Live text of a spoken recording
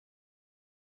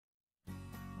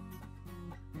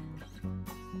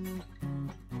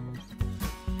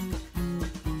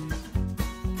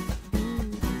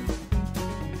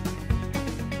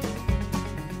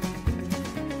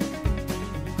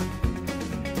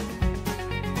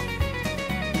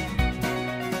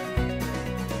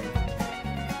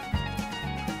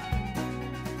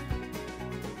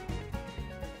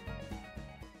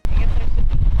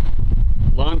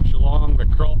Lunch along the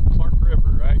Clark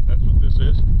River, right? That's what this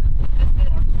is.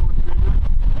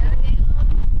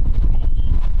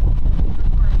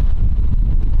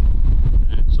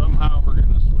 And somehow we're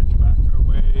going to switch back our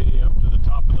way up to the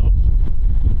top of those.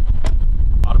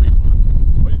 Ought to be fun.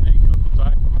 What do you think, Uncle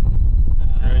Ty?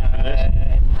 You ready for this?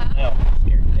 No, I'm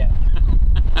scared to death.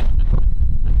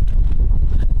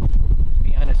 To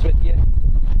be honest with you.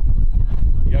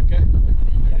 Yucca?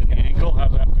 Yucca ankle?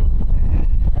 How's that feel?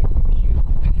 Right from the shoe.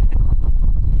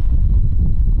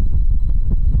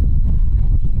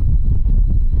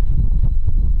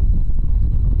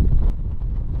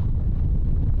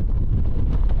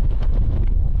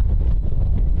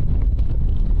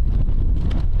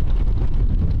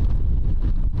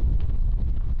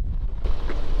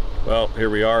 Well, here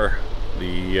we are,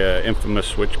 the infamous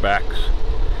switchbacks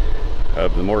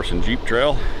of the Morrison Jeep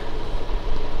Trail.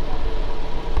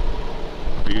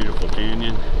 Beautiful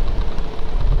canyon,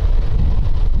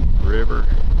 river.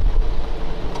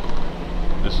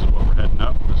 This is what we're heading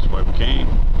up. This is why we came.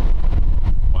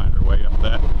 Find our way up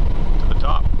that to the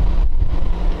top.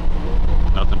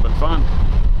 Nothing but fun.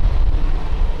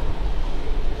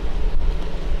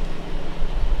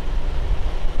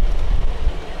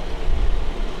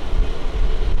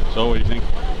 So what do you think?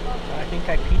 I think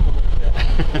I peed a little bit.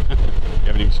 You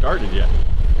haven't even started yet.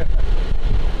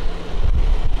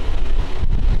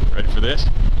 Ready for this?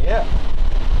 Yeah.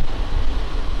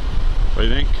 What do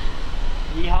you think?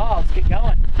 Yeehaw, let's get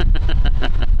going.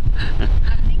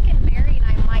 I'm thinking Mary and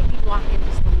I might be walking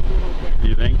just a little bit.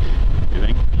 You think? You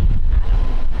think?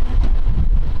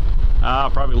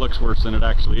 Probably looks worse than it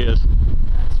actually is.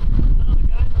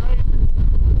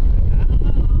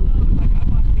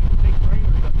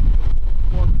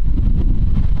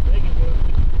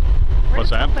 What's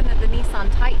that? We're hoping that the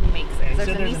Nissan Titan makes it. Yeah, There's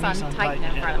a Nissan Titan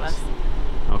in front of us.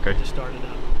 Okay. Just started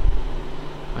up.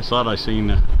 I thought I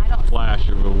seen a flash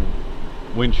of a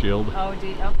windshield. Oh, do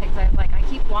you? Okay, because I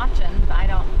keep watching, but I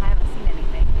haven't seen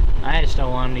anything. I just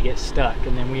don't want him to get stuck,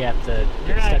 and then we have to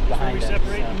get stuck behind us. We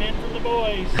separate the men from the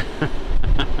boys.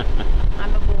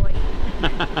 I'm a boy.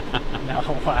 No,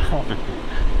 wow.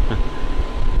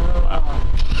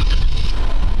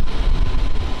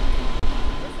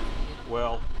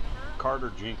 Well,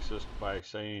 Carter jinxed us by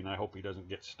saying, I hope he doesn't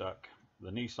get stuck. The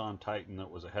Nissan Titan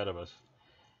that was ahead of us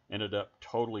ended up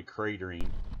totally cratering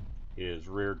his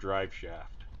rear drive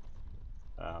shaft,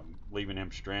 leaving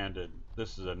him stranded.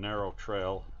 This is a narrow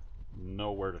trail,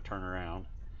 nowhere to turn around.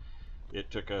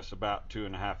 It took us about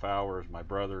 2.5 hours, my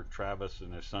brother Travis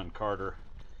and his son Carter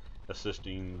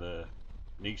assisting the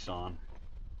Nissan.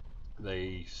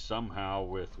 They somehow,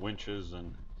 with winches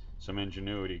and some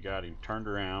ingenuity, got him turned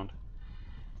around,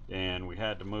 and we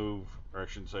had to move, or I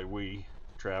shouldn't say we,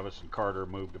 Travis and Carter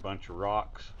moved a bunch of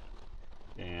rocks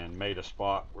and made a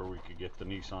spot where we could get the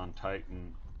Nissan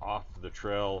Titan off the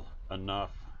trail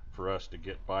enough for us to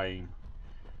get by him.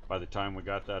 By the time we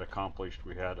got that accomplished,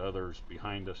 we had others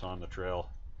behind us on the trail,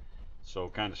 so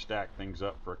kind of stacked things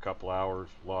up for a couple hours.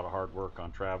 A lot of hard work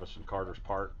on Travis and Carter's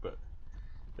part, but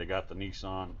they got the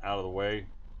Nissan out of the way.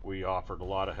 We offered a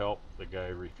lot of help. The guy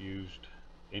refused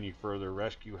any further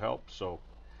rescue help, so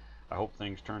I hope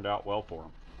things turned out well for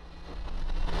him.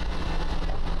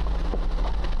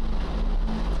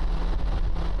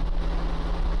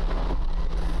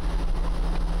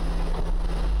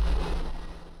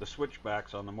 The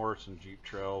switchbacks on the Morrison Jeep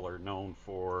Trail are known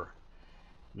for,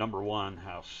 number one,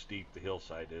 how steep the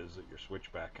hillside is that you're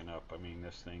switchbacking up. I mean,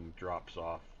 this thing drops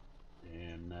off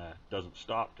and doesn't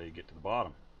stop till you get to the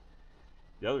bottom.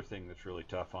 The other thing that's really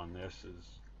tough on this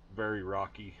is very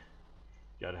rocky.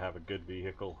 You got to have a good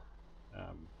vehicle.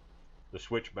 The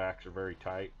switchbacks are very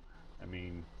tight. I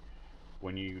mean,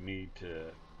 when you need to,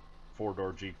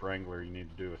 4-door Jeep Wrangler, you need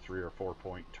to do a 3 or 4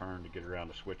 point turn to get around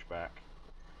a switchback.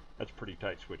 That's a pretty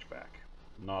tight switchback.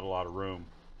 Not a lot of room.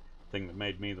 The thing that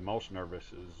made me the most nervous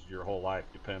is your whole life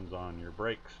depends on your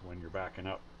brakes when you're backing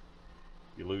up.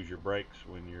 You lose your brakes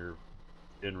when you're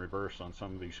in reverse on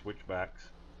some of these switchbacks.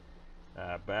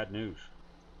 Bad news.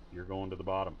 You're going to the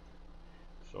bottom.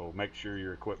 So make sure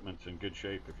your equipment's in good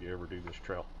shape if you ever do this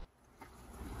trail.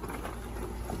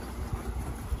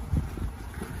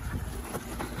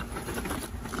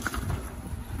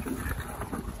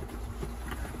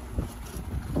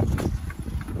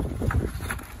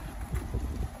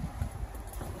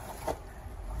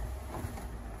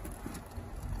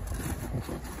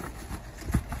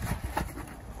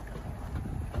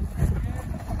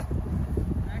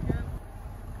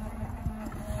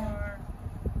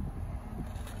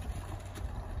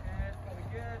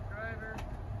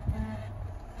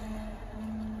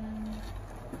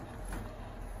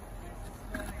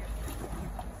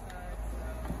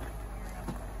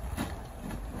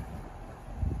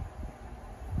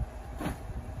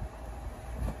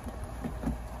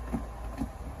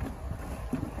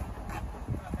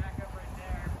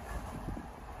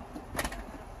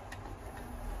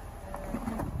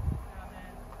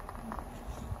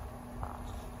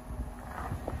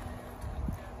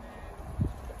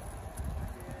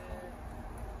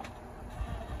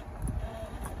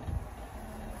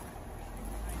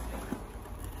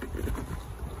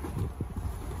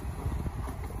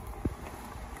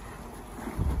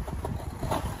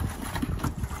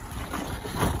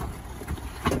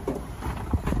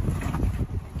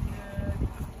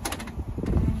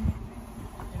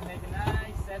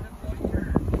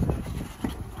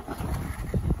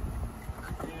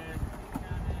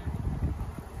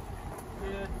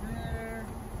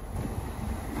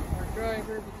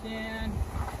 boulder if you can.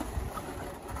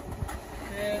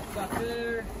 Yeah, stop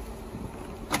there.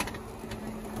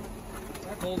 If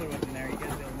that boulder wasn't there, you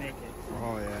gotta be able to make it.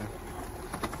 Oh yeah.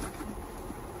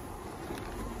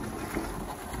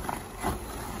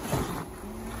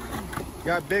 You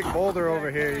got a big boulder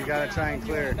over here, you gotta try and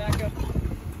clear. Back up.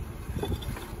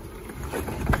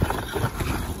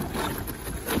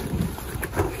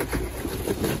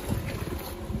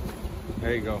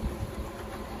 There you go.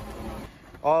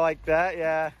 Oh, like that?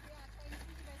 Yeah.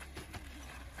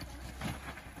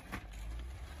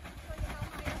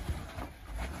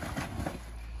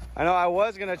 I know I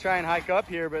was gonna try and hike up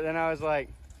here, but then I was like,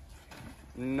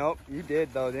 nope, you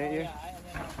did though, didn't you? Yeah, and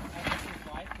then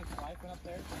I took his wife went up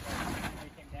there, so he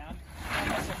came down. I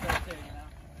messed up there too, you know.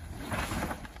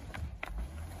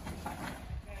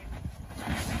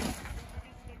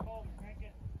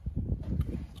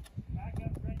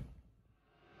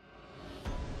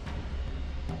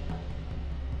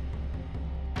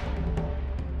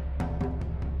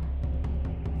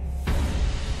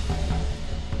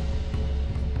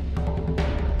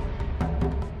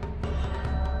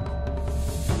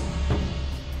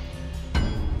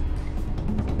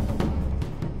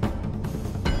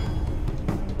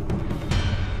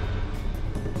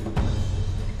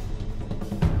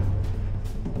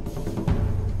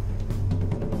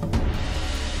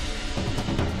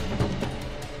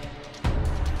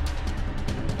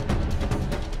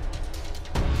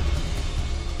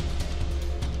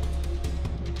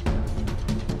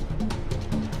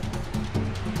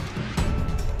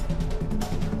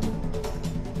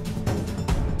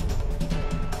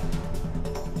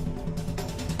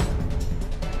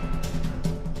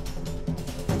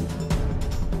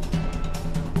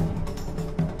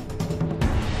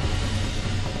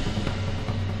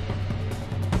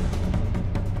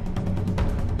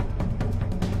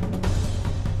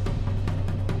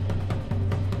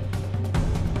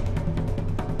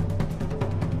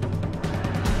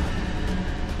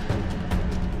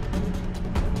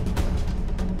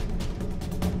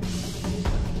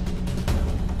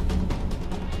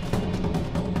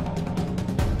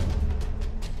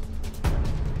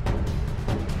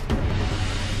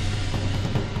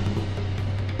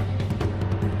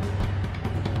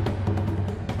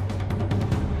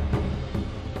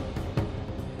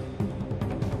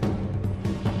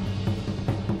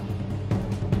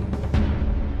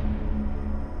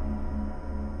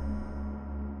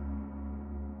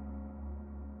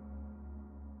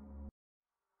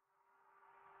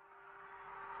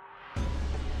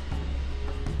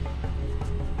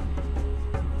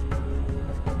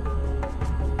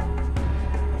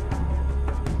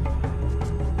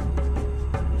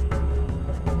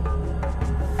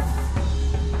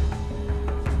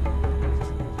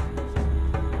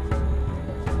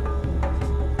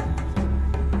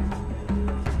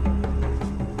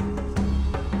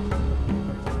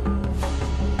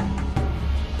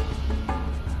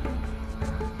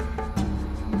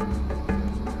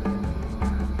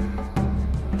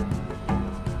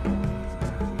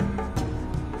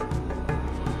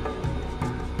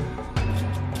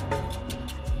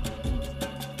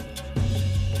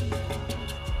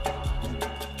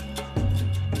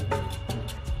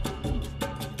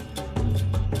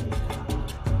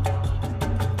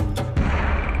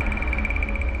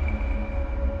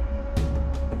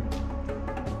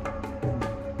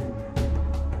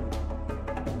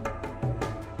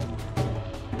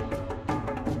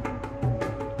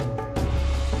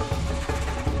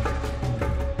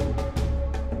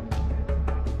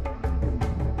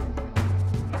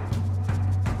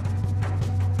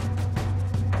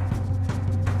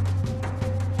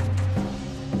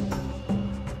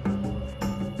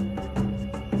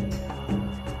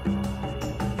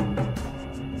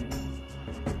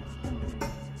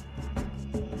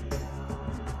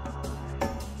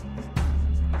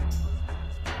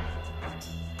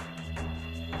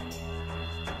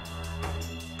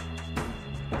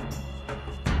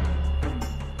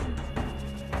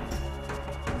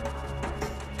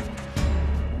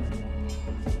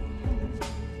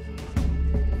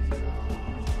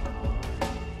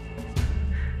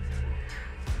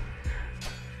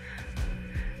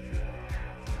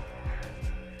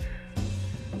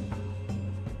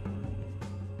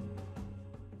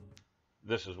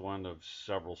 This is one of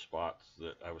several spots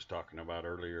that I was talking about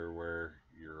earlier where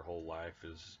your whole life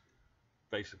is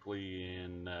basically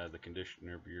in the condition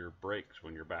of your brakes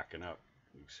when you're backing up.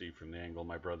 You can see from the angle of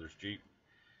my brother's Jeep,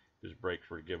 his brakes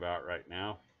were to give out right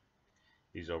now.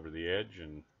 He's over the edge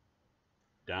and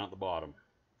down at the bottom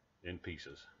in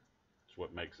pieces. It's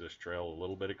what makes this trail a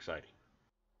little bit exciting.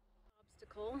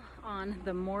 Obstacle on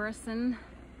the Morrison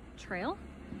trail.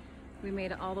 We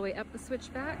made it all the way up the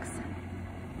switchbacks,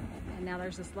 and now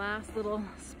there's this last little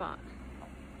spot.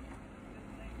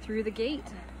 Through the gate,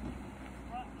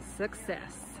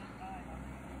 success.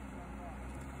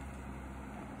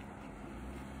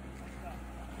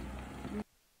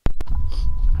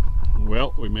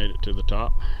 Well, we made it to the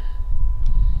top.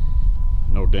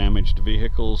 No damaged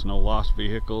vehicles, no lost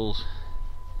vehicles,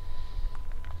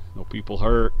 no people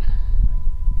hurt.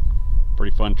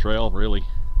 Pretty fun trail, really.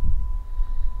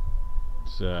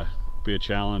 It's be a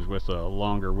challenge with a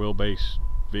longer wheelbase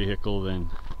vehicle than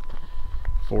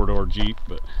four-door Jeep,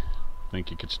 but I think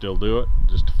you could still do it.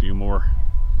 Just a few more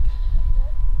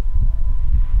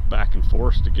back and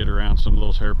forth to get around some of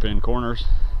those hairpin corners.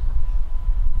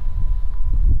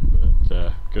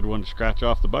 But good one to scratch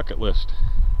off the bucket list.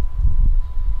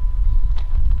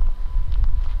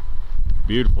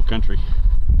 Beautiful country.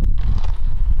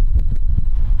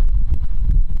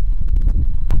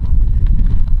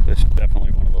 This is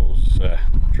definitely one of those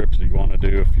trips that you want to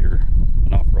do if you're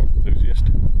an off-road enthusiast.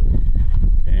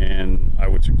 And I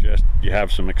would suggest you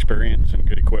have some experience and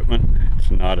good equipment.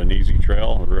 It's not an easy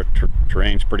trail. The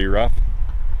terrain's pretty rough.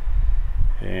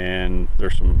 And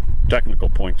there's some technical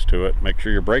points to it. Make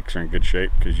sure your brakes are in good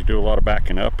shape, because you do a lot of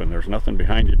backing up and there's nothing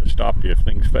behind you to stop you if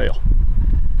things fail.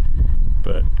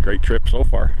 But great trip so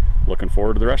far. Looking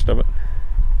forward to the rest of it.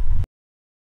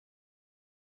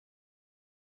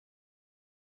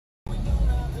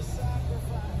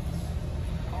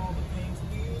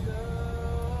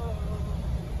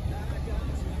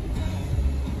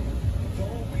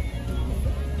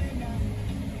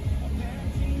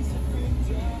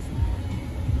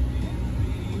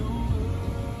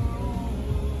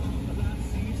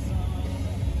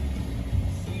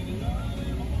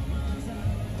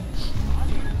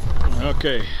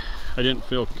 Okay, I didn't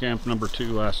film camp number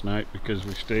 2 last night because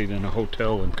we stayed in a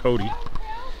hotel in Cody,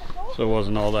 so it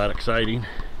wasn't all that exciting.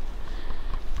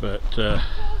 But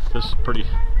this is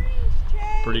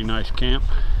pretty nice camp.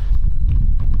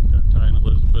 Got Ty and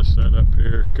Elizabeth set up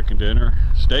here cooking dinner,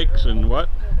 steaks and what?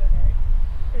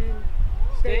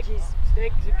 Steak,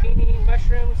 zucchini,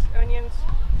 mushrooms, onions.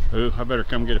 Ooh, I better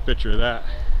come get a picture of that.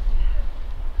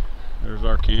 There's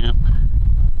our camp.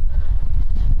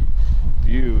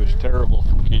 View is terrible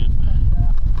from camp.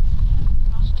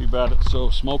 It's too bad it's so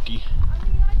smoky.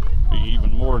 Be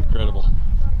even more incredible.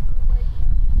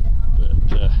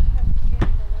 But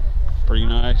pretty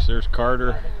nice. There's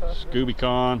Carter, Scooby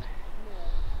Con,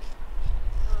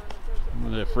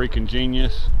 the freaking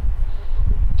genius.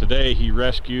 Today he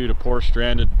rescued a poor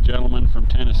stranded gentleman from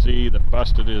Tennessee that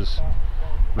busted his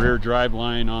rear drive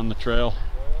line on the trail.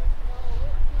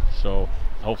 So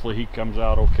hopefully he comes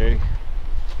out okay.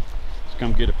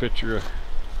 Come get a picture of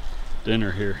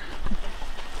dinner here.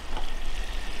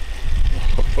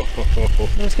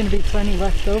 There's going to be plenty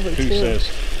left over too. Who says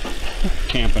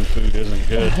camping food isn't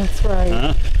good? That's right.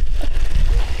 Huh?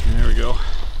 There we go.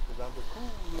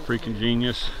 Freaking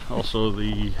genius. Also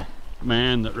the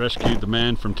man that rescued the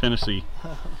man from Tennessee.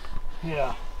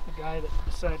 Yeah, the guy that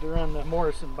decided to run the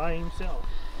Morrison by himself.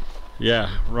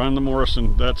 Yeah, run the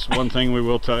Morrison. That's one thing we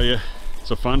will tell you.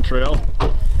 It's a fun trail.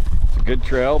 Good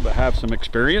trail, but have some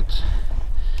experience,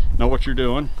 know what you're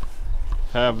doing,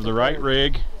 have the right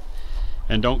rig,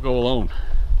 and don't go alone.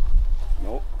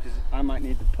 Nope, because I might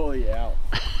need to pull you out.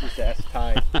 Just ask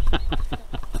Ty.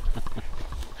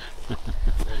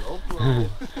 Yeah,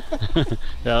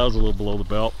 that was a little below the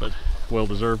belt, but well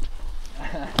deserved.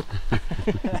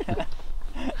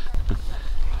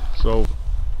 So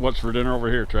what's for dinner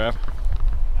over here, Trav?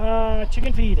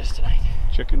 Chicken fajitas tonight.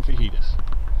 Chicken fajitas.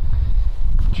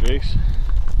 Chase?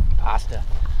 Pasta.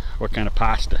 What kind of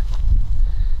pasta?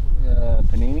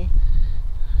 Panini?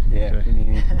 Yeah, Okay.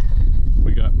 panini.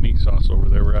 We got meat sauce over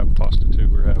there. We're having pasta too.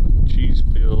 We're having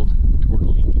cheese-filled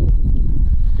tortellini.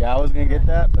 Yeah, I was gonna get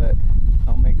that, but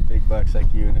I'll make the big bucks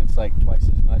like you, and it's like twice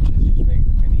as much as just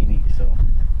regular panini, so.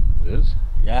 It is?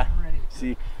 Yeah.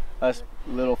 See, us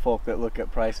little folk that look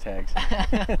at price tags.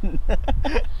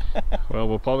 Well,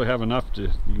 we'll probably have enough to,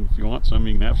 if you want some,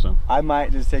 you can have some. I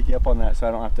might just take you up on that so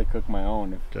I don't have to cook my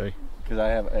own. Okay. Because I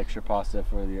have extra pasta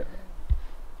for the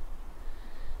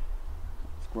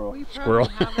squirrel. We Squirrel.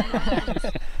 probably have enough.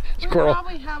 We Squirrel.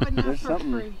 probably have enough There's for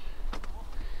something.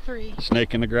 three.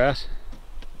 Snake in the grass?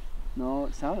 No,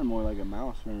 it sounded more like a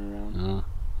mouse running around.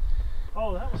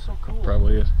 Oh, that was so cool.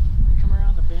 Probably is. Come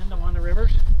around the bend on one of the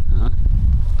rivers. Huh?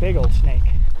 Big old snake.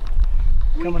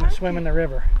 Coming to swim in the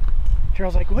river.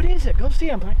 Cheryl's like, what is it? Go see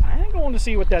him. I'm like, I ain't going to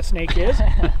see what that snake is.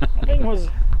 That thing was...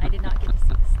 I did not get to see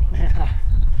the snake.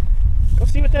 Go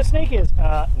see what that snake is.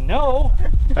 No.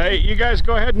 Hey, you guys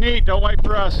go ahead and eat. Don't wait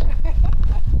for us. You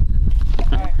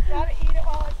gotta eat it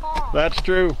while it's hot. That's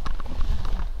true.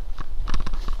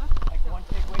 Like one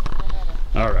pig waits for another.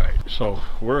 All right, so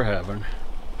we're having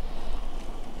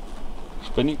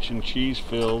spinach and cheese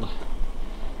filled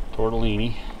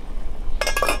tortellini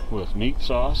with meat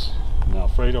sauce and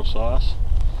Alfredo sauce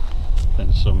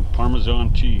and some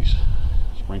Parmesan cheese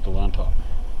sprinkled on top.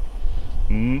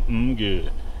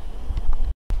 Good.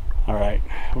 All right,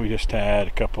 we just had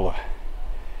a couple of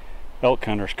elk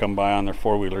hunters come by on their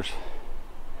four-wheelers,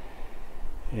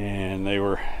 and they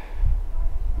were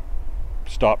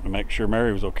stopped to make sure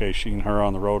Mary was okay, seeing her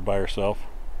on the road by herself,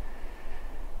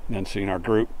 and then seeing our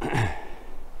group.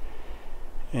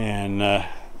 And they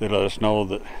let us know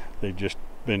that they'd just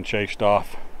been chased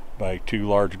off by two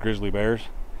large grizzly bears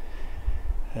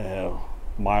a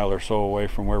mile or so away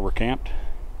from where we're camped.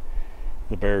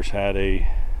 The bears had a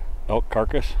elk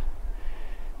carcass,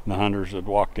 and the hunters had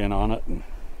walked in on it and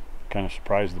kind of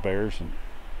surprised the bears, and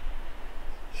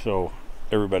so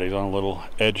everybody's on a little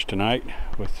edge tonight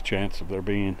with the chance of there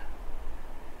being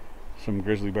some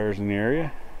grizzly bears in the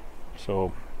area.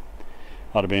 So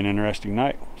ought to be an interesting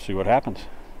night. See what happens.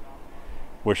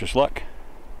 Wish us luck.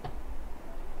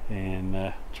 And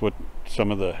it's what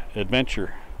some of the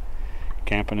adventure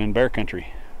camping in bear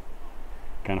country.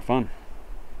 Kind of fun.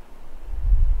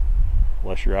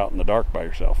 Unless you're out in the dark by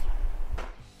yourself.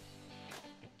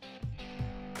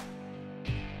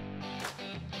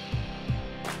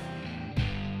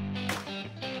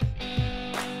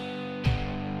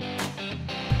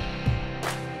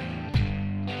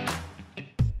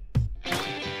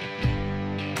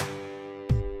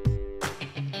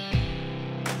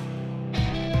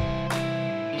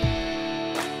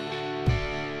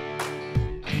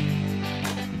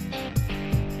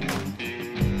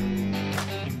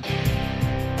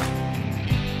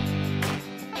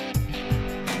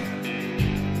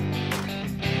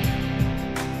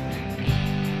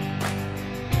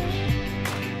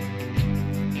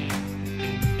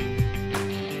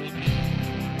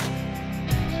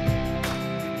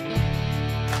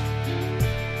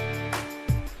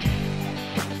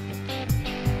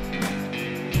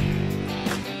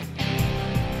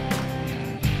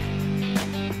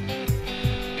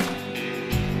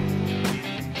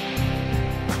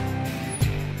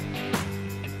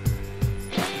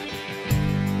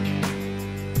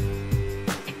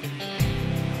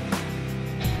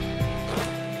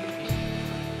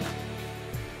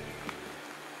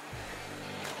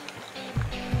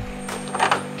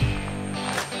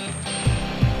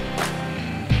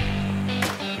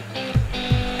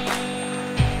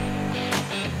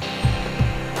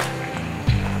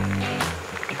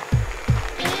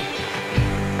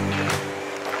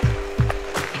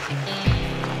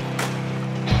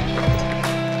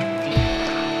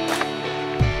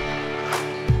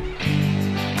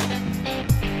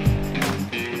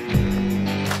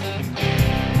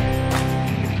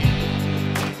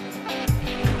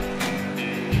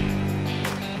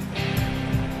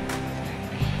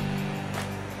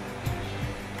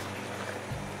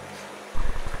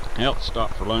 Yep,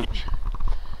 stop for lunch.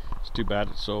 It's too bad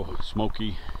it's so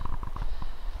smoky.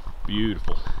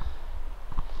 Beautiful.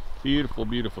 Beautiful,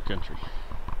 beautiful country.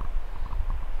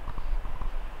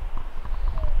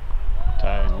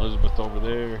 Ty and Elizabeth over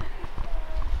there.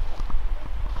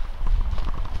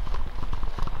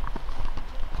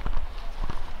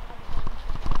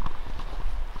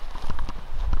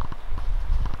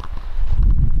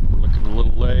 We're looking at a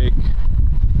little lake.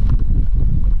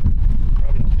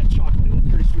 Probably all that chocolate went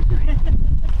pretty sweet.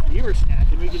 You were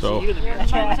snacking. We could So- see you in the mirror. And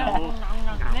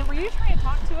then were you trying to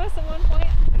talk to us at one point?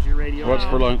 There's your radio. What's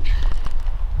for lunch?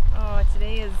 Oh,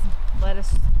 today is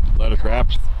lettuce Lettuce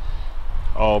wraps.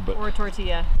 Oh, but or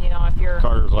tortilla. You know, if you're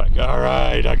Carter's like, all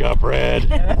right, I got bread.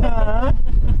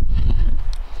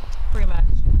 pretty much.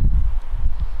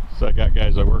 So I got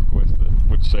guys I work with that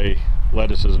would say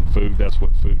lettuce isn't food, that's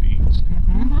what food eats.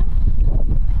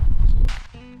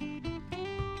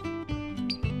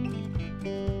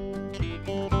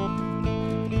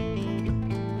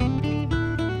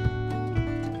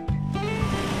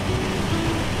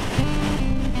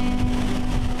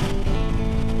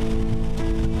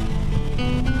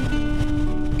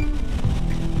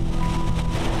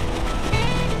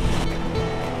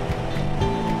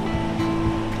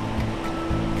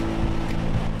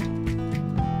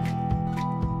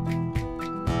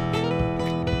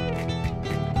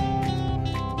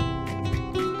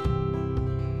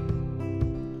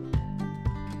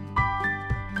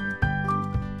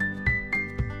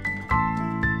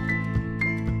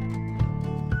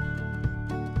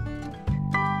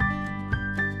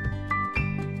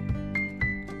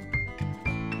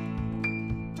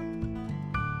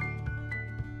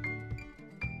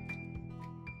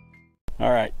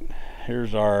 Alright,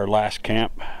 here's our last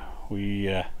camp.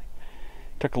 We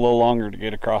took a little longer to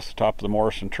get across the top of the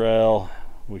Morrison Trail.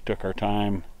 We took our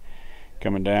time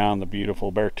coming down the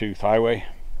beautiful Beartooth Highway.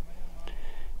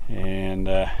 And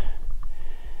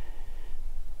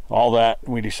all that,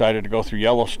 we decided to go through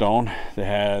Yellowstone. They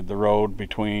had the road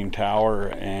between Tower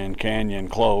and Canyon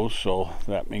closed, so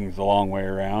that means the long way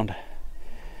around.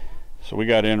 So we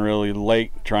got in really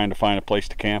late trying to find a place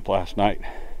to camp last night.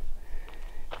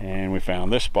 And we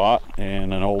found this spot,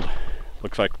 and an old,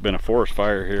 looks like been a forest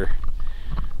fire here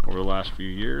over the last few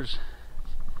years.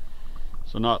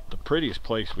 So not the prettiest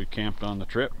place we camped on the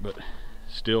trip, but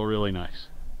still really nice.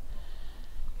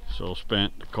 So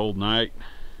spent a cold night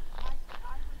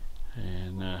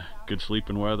and good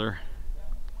sleeping weather.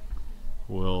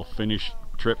 We'll finish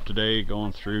the trip today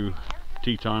going through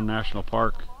Teton National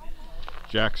Park,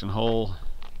 Jackson Hole,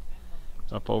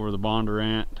 up over the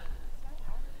Bondurant,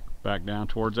 back down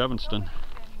towards Evanston.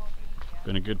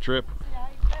 Been a good trip.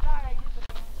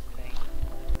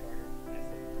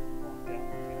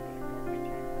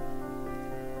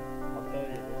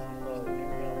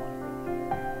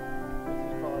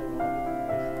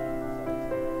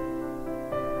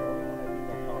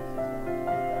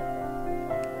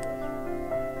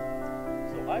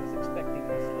 I was expecting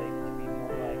this lake to be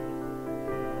more like